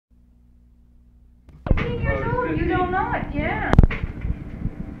with You me. don't know it, yeah.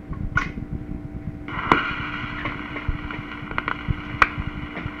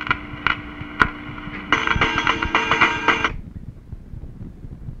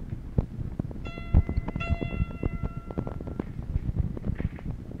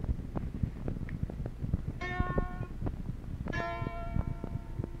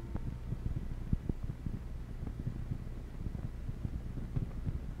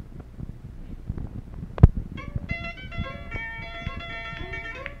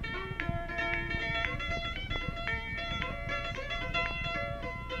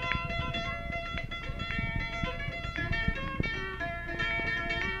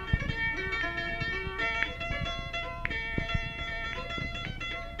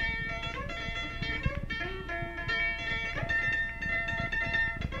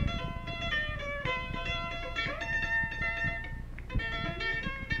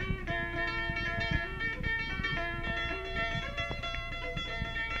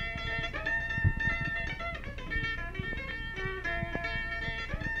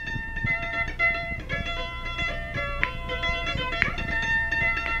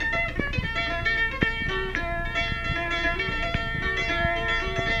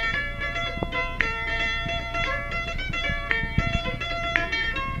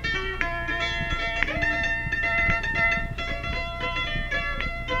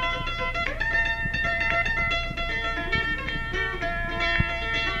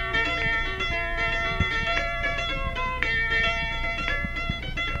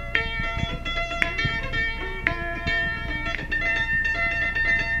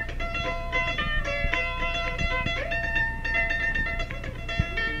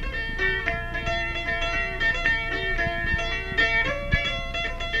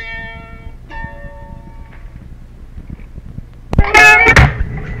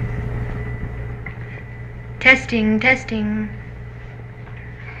 Testing, testing.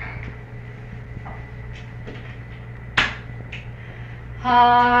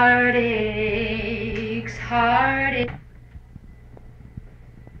 Heartaches, heartaches.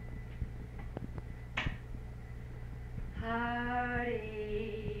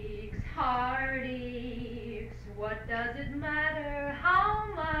 Heartaches, heartaches. What does it matter how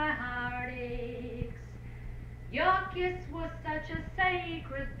my heart aches? Your kiss was such a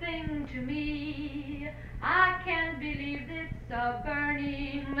sacred thing to me. I can't believe it's a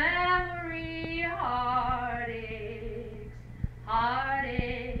burning memory. Heartaches,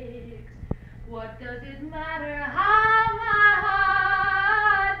 heartaches. What does it matter how my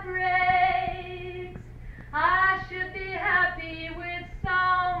heart breaks? I should be happy with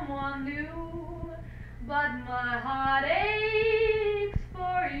someone new, but my heart aches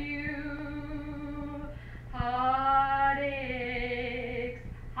for you. Heartaches,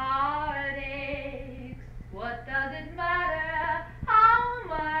 heartaches. What does it matter how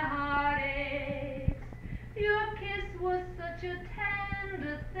my heart aches? Your kiss was such a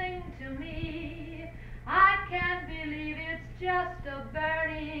tender thing to me. I can't believe it's just a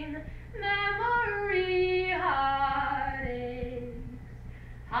burning memory. Heartaches,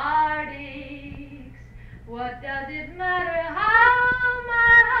 heartaches. What does it matter how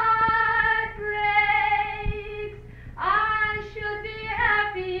my heart breaks? I should be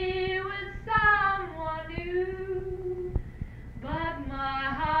happy with someone new, but my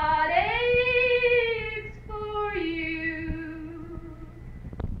heart aches for you.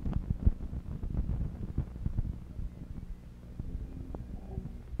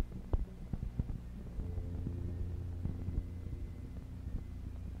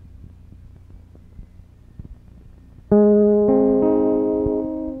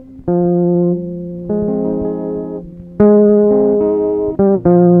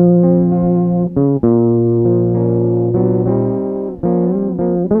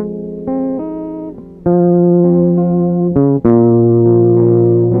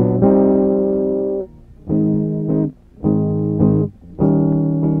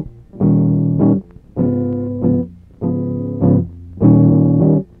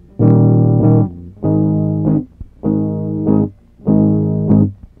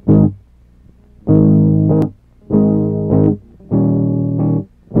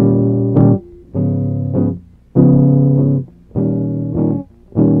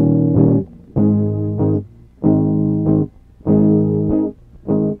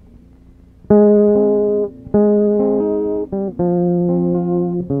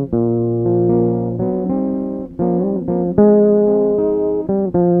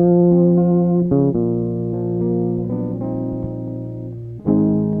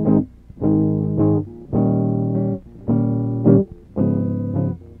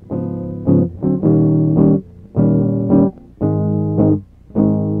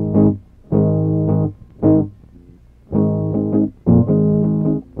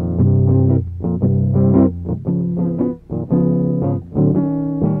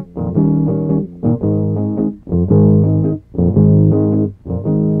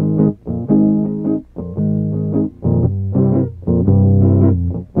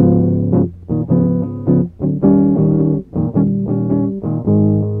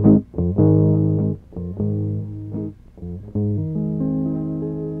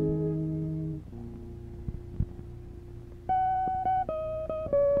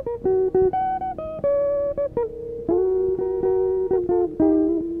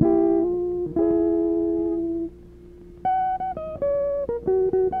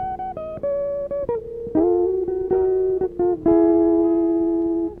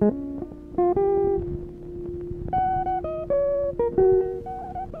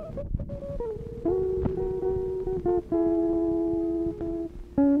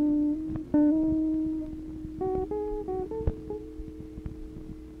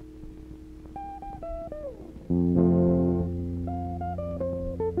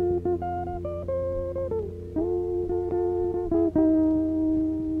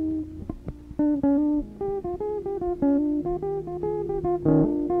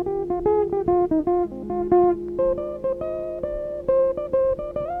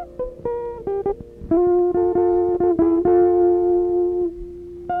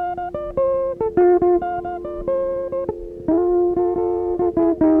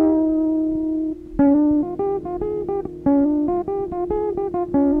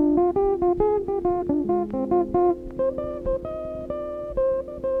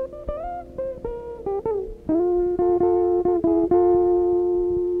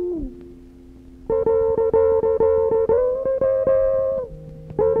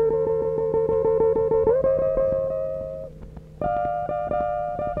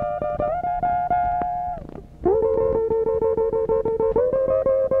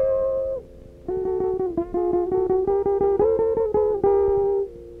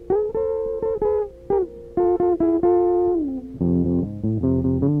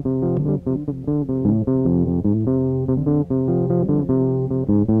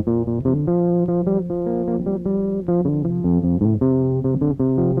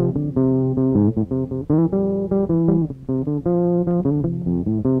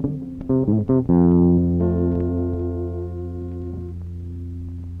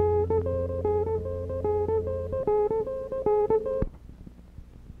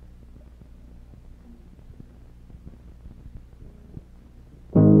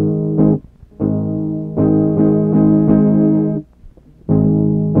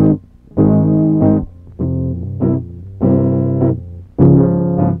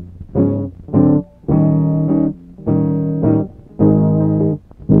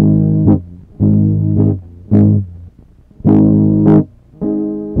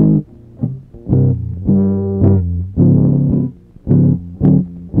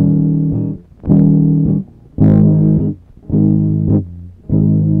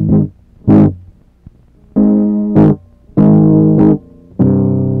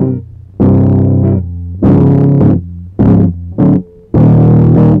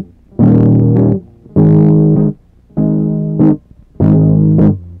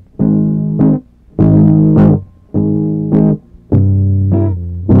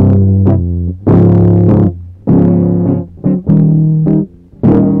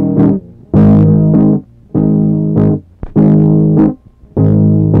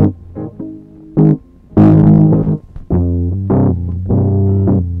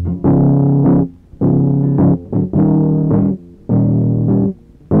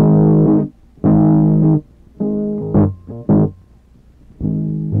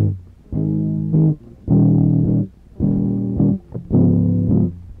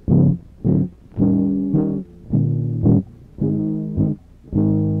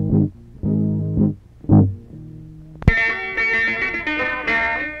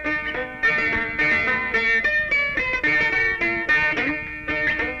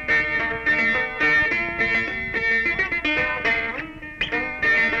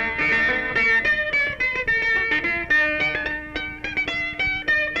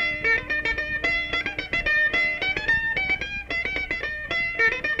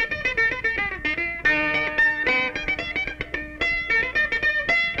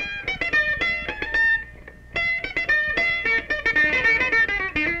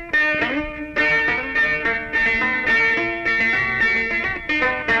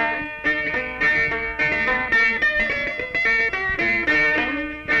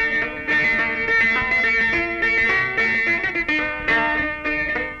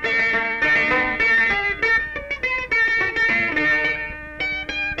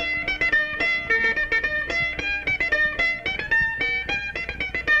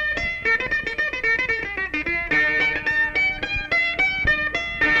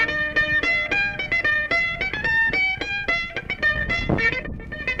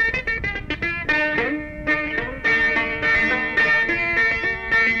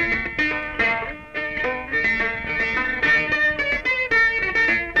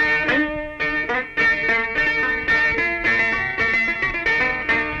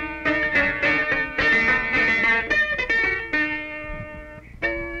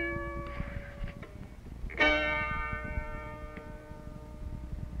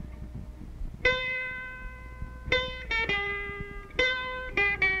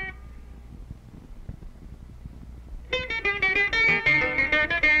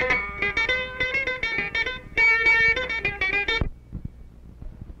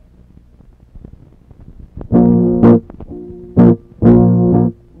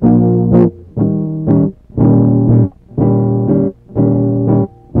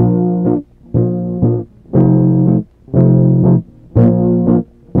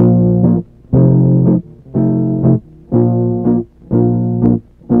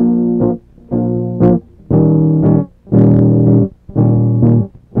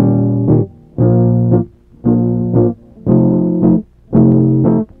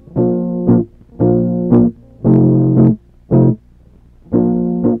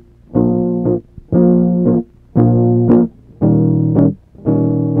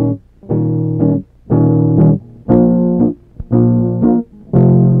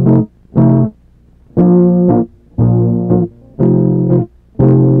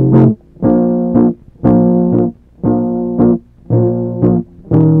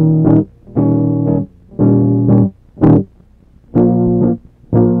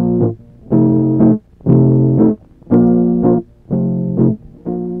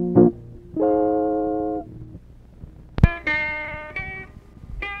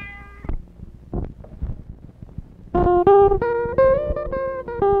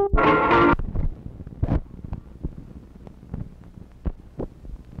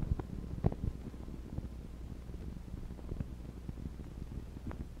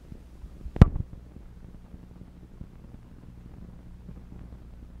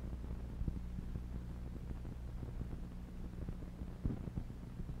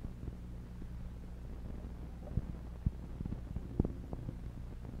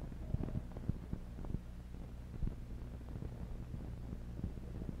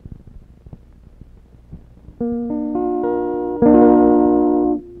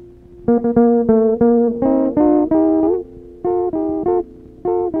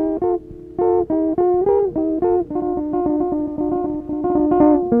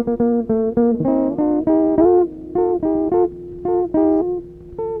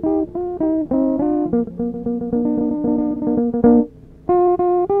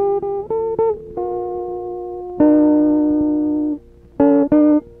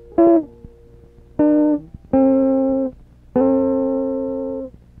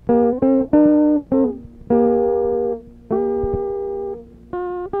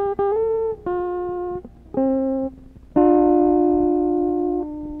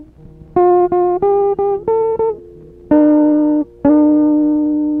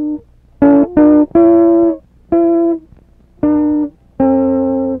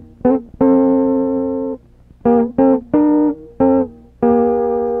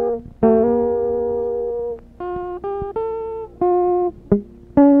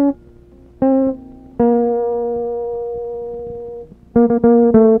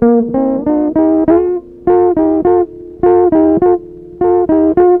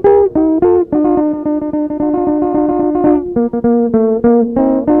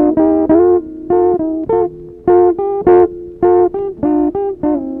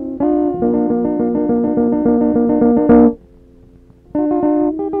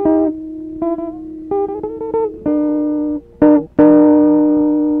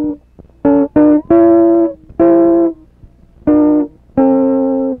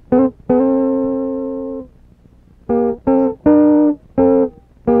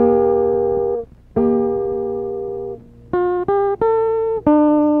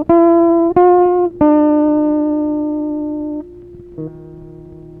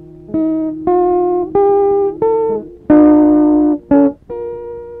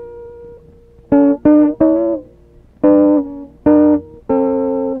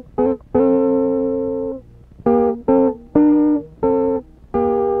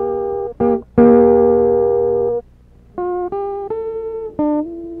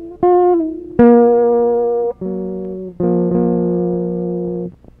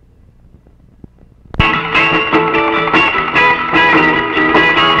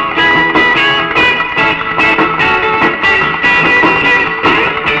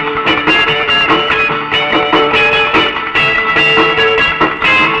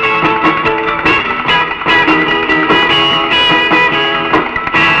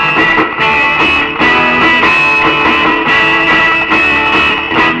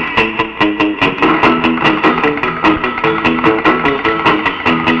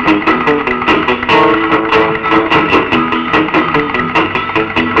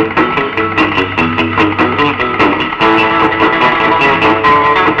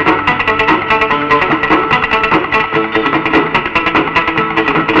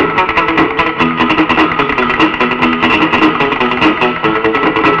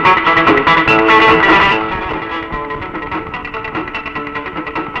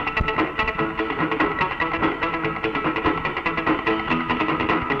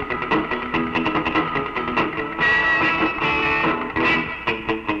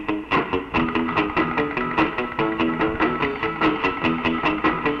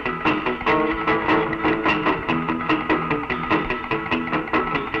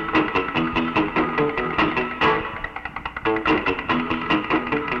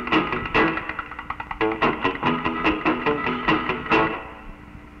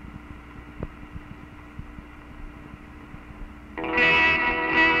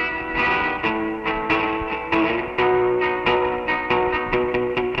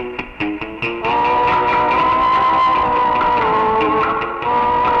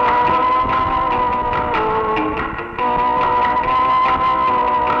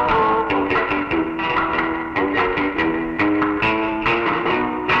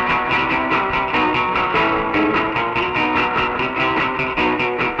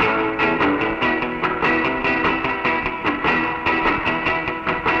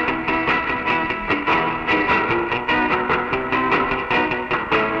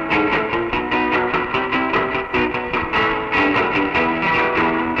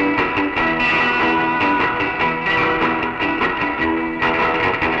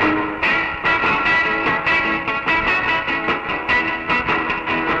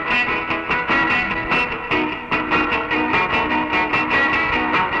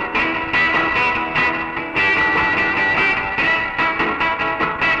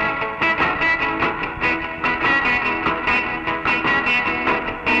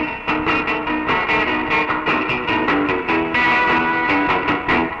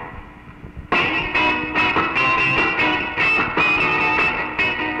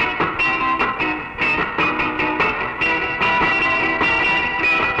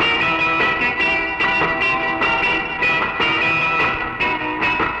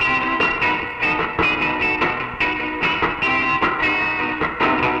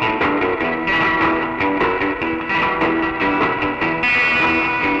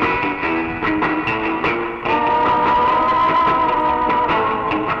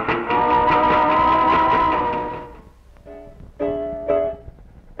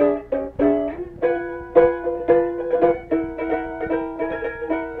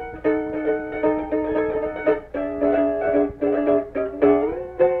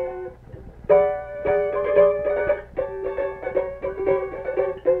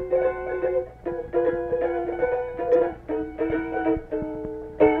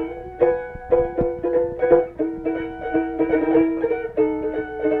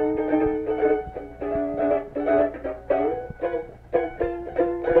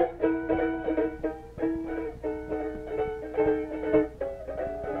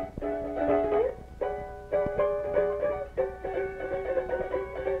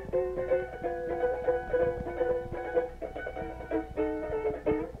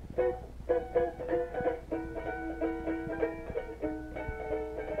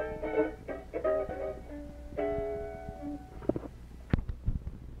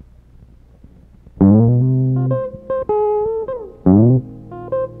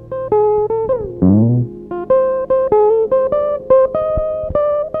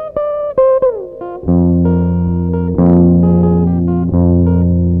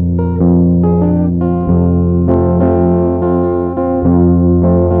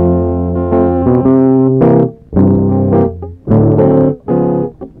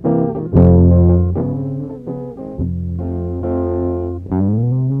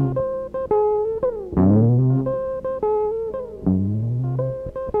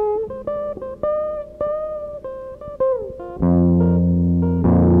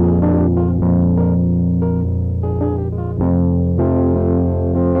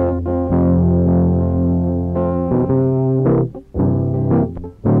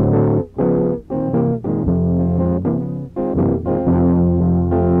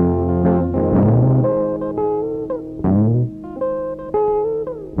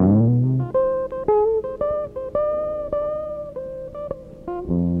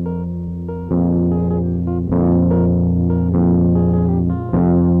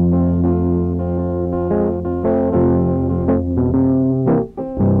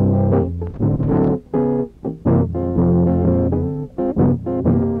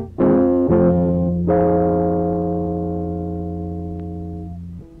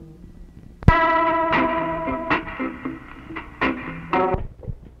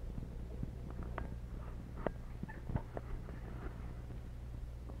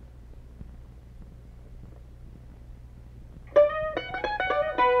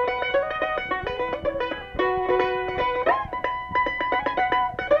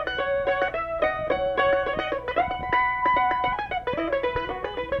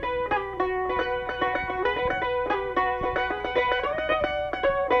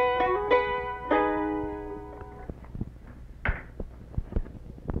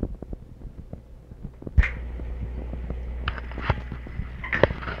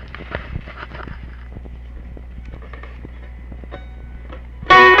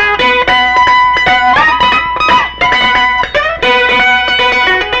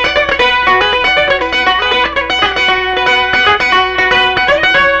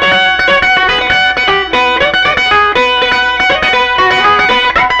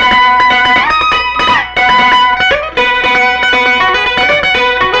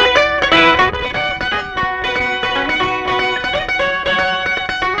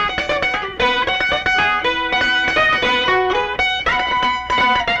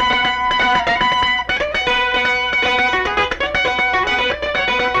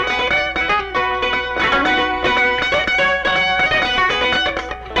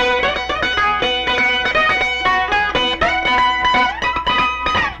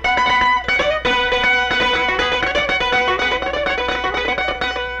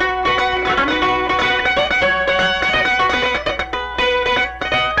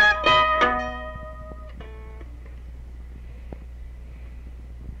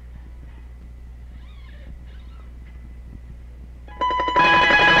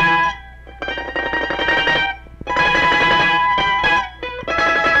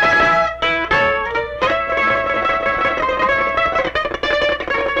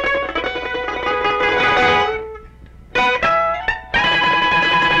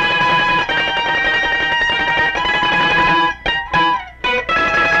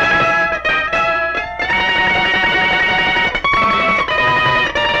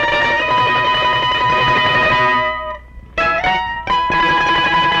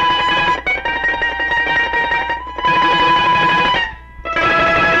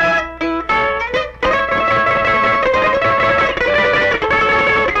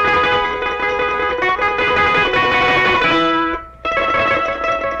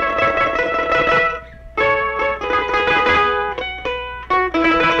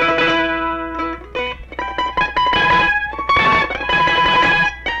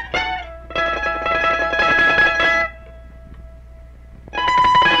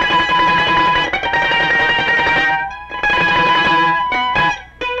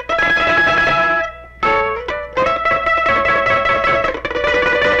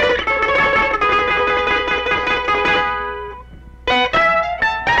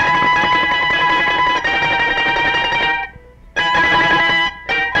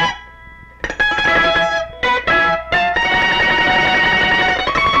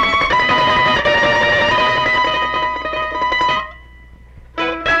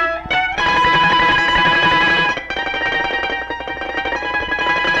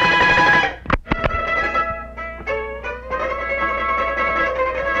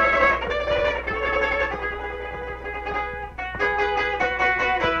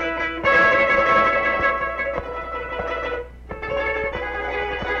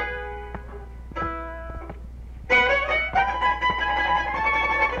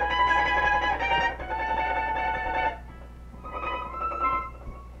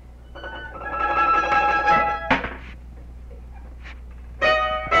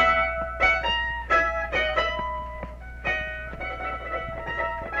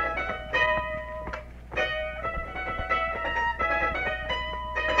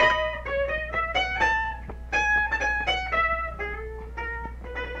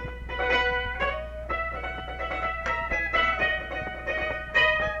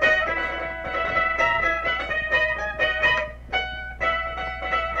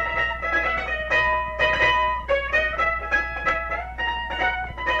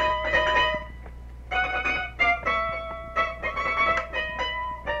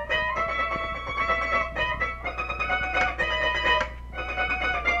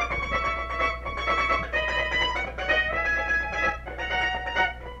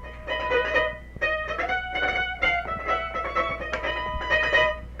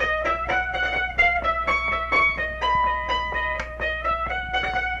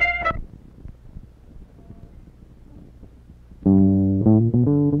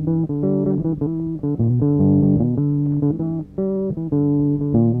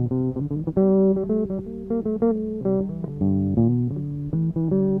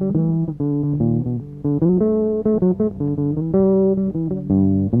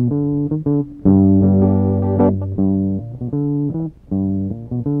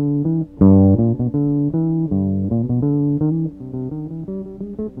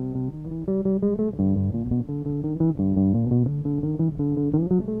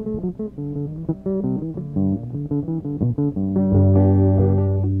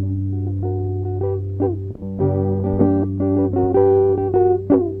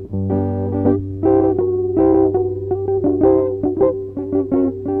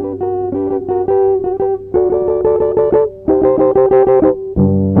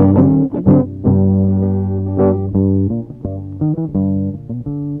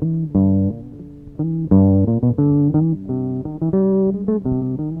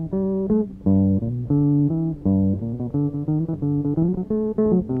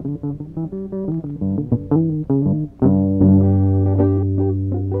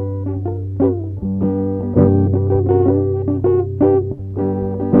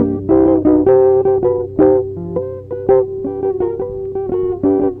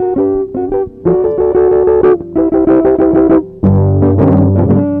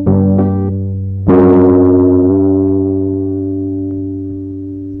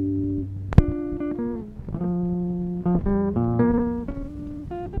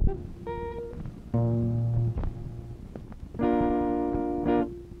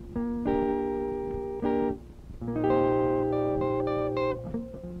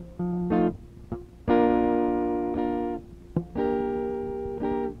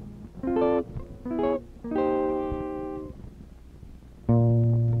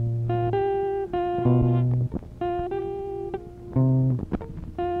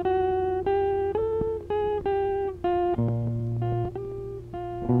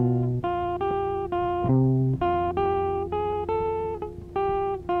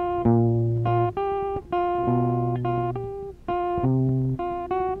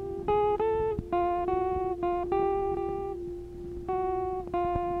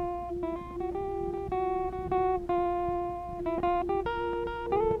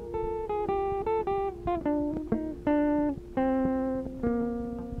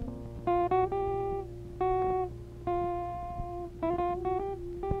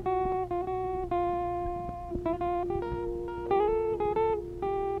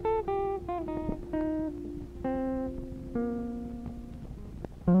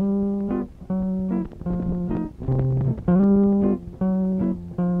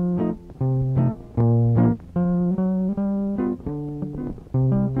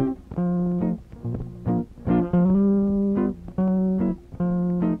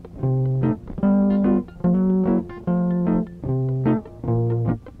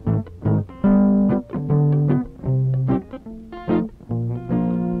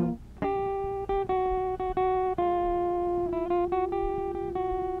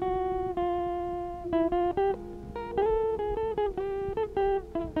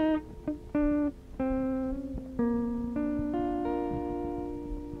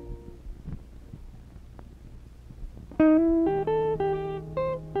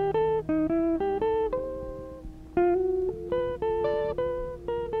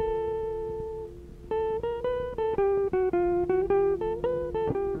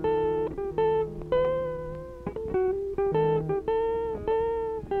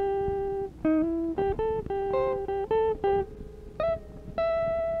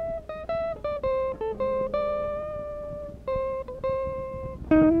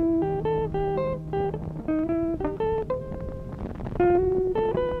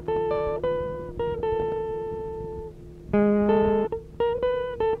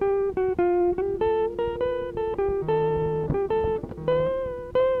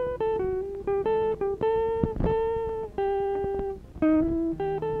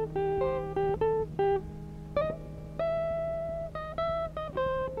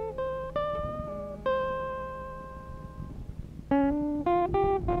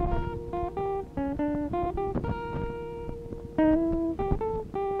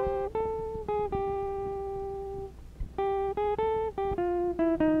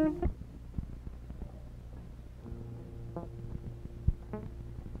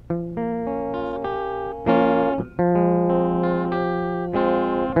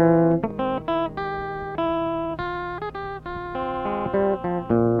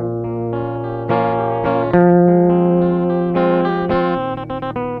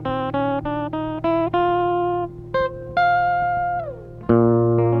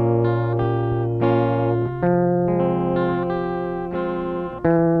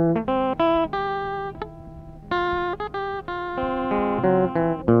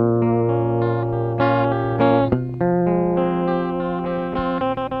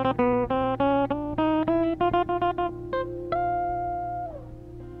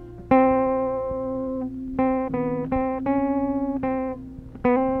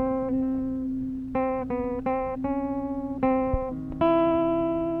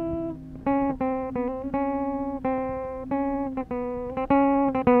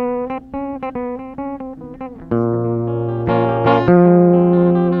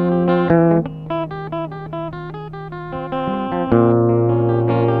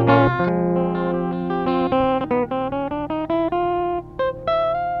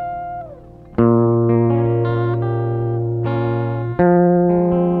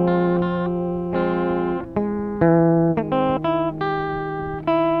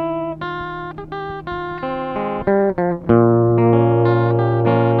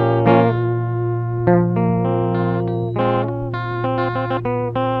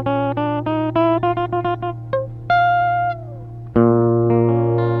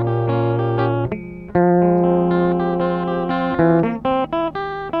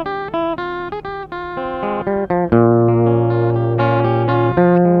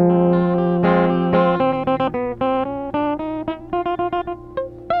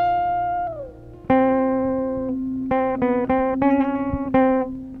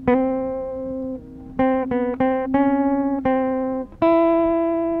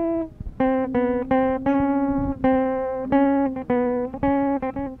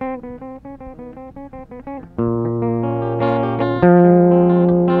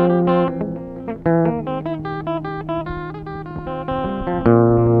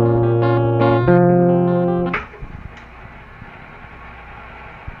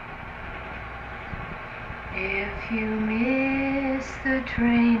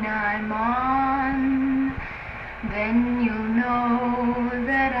 train I'm on, then you'll know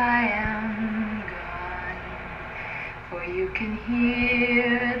that I am gone. For you can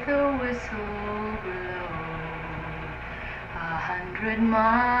hear the whistle blow 100 miles,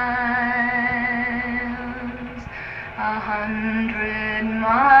 100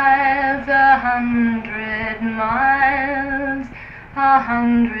 miles, 100 miles,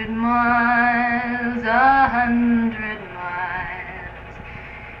 100 miles, 100 miles.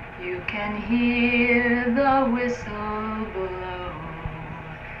 You can hear the whistle blow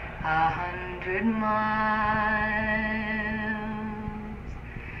 100 miles.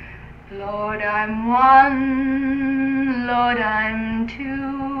 Lord, I'm one, Lord, I'm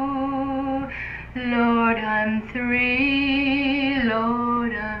two, Lord, I'm three,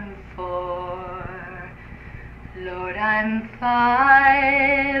 Lord, I'm four, Lord, I'm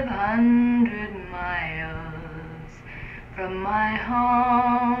 500 miles from my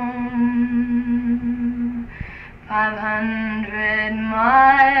home. 500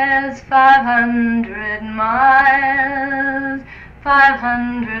 miles, 500 miles,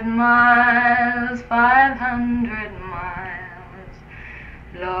 500 miles, 500 miles.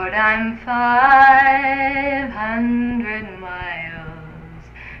 Lord, I'm 500 miles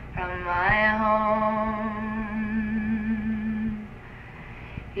from my home.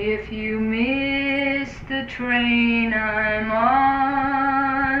 If you miss the train I'm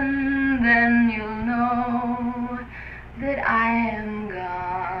on, then you'll know that I am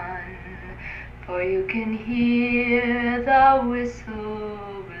gone. For you can hear the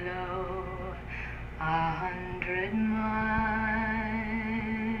whistle blow 100 miles.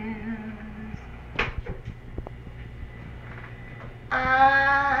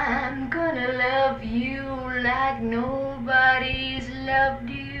 I'm gonna love you like nobody's loved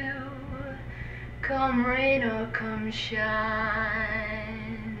you. Come rain or come shine,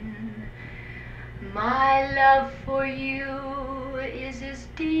 my love for you is as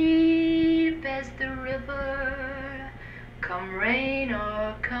deep as the river. Come rain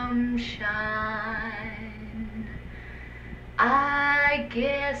or come shine. I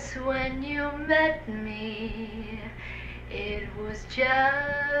guess when you met me, it was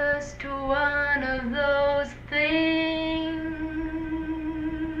just one of those things.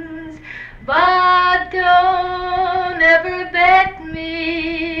 But don't ever bet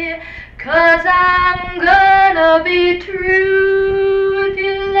me, 'cause I'm gonna be true if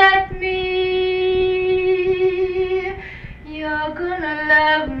you let me. You're gonna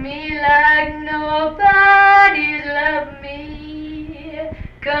love me like nobody's loved me.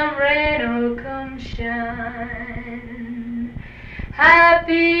 Come rain or come shine.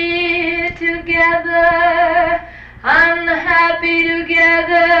 Happy together, unhappy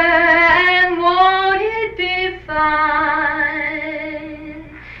together, and won't it be fine?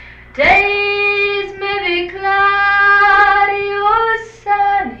 Days may be cloudy or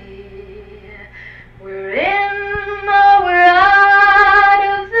sunny, we're in or we're out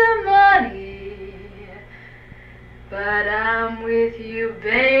of the money, but I'm with you,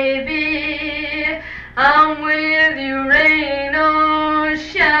 baby, I'm with you, rain or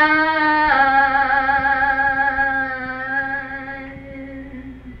shine.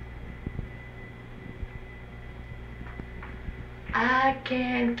 I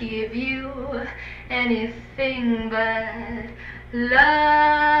can't give you anything but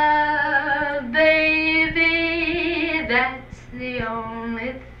love, baby, that's the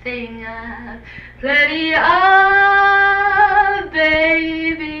only thing I've plenty of,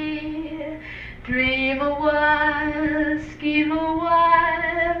 baby. Dream a while, scheme a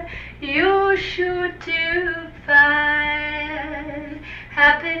while, you're sure to find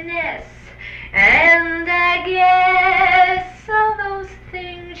happiness, and I guess all those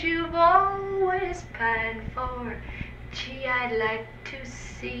things you've always pined for. Gee, I'd like to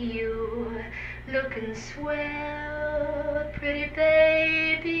see you looking swell, pretty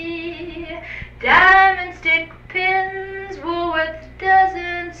baby. Diamond stick pins, Woolworth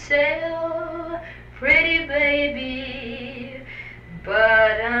doesn't sell, pretty baby.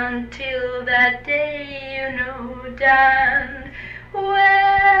 But until that day, you know, darn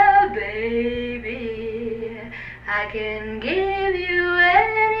well, baby, I can give you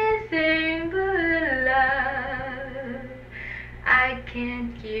anything but love. I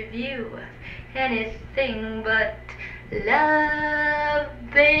can't give you anything but love,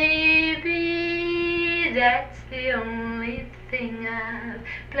 baby, that's the only thing I've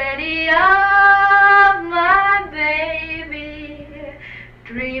plenty of, my baby.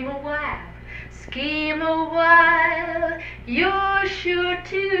 Dream a while, scheme a while, you're sure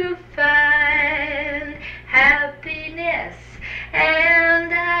to find happiness,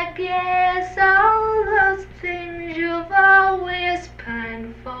 and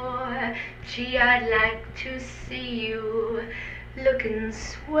Gee, I'd like to see you looking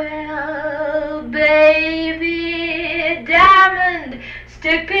swell, baby. Diamond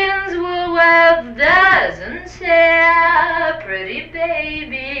stick pins will worth dozens here, pretty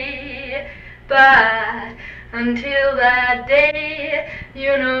baby. But until that day,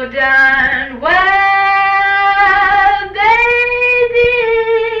 you know darn well, baby,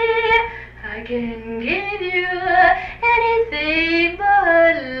 I can give you anything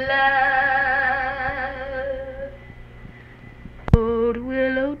but love. Old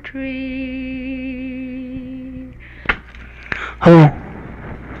willow tree,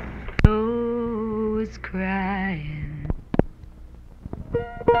 is crying,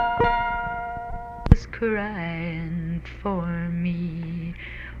 is crying for me.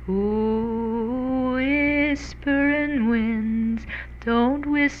 Ooh, whispering winds, don't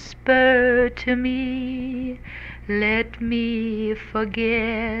whisper to me. Let me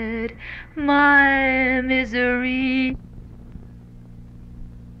forget my misery.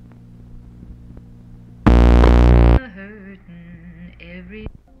 Hurting every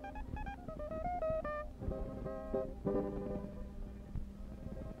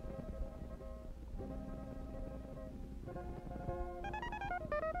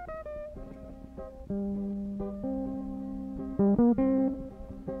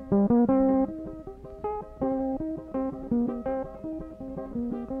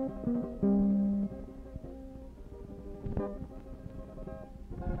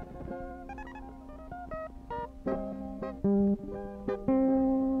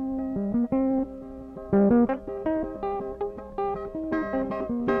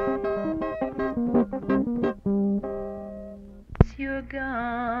you're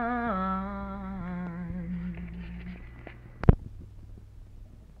gone.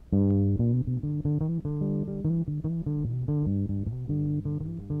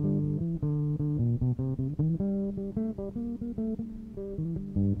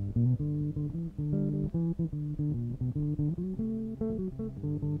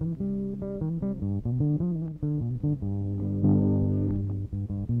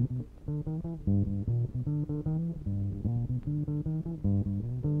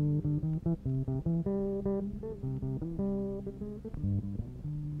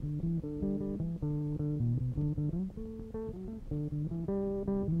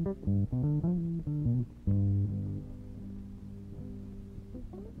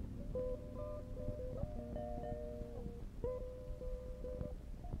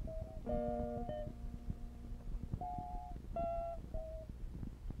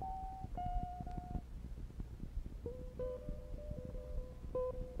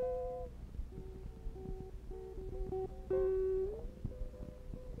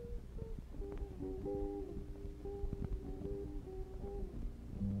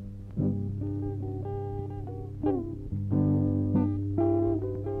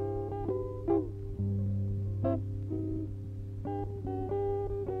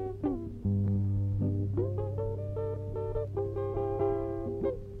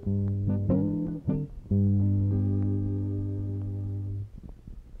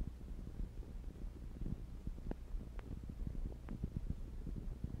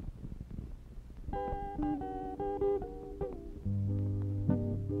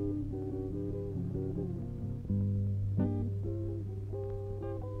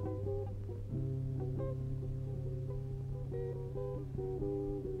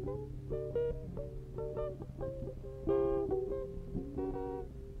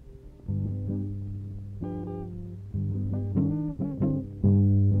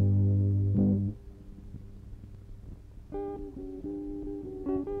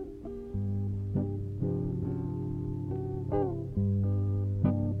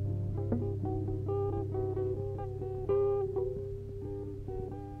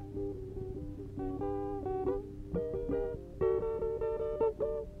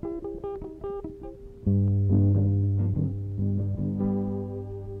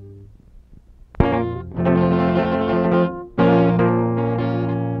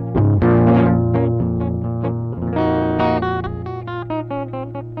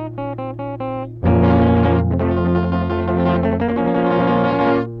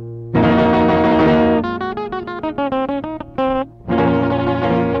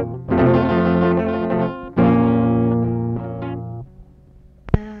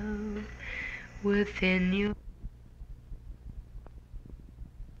 Within you.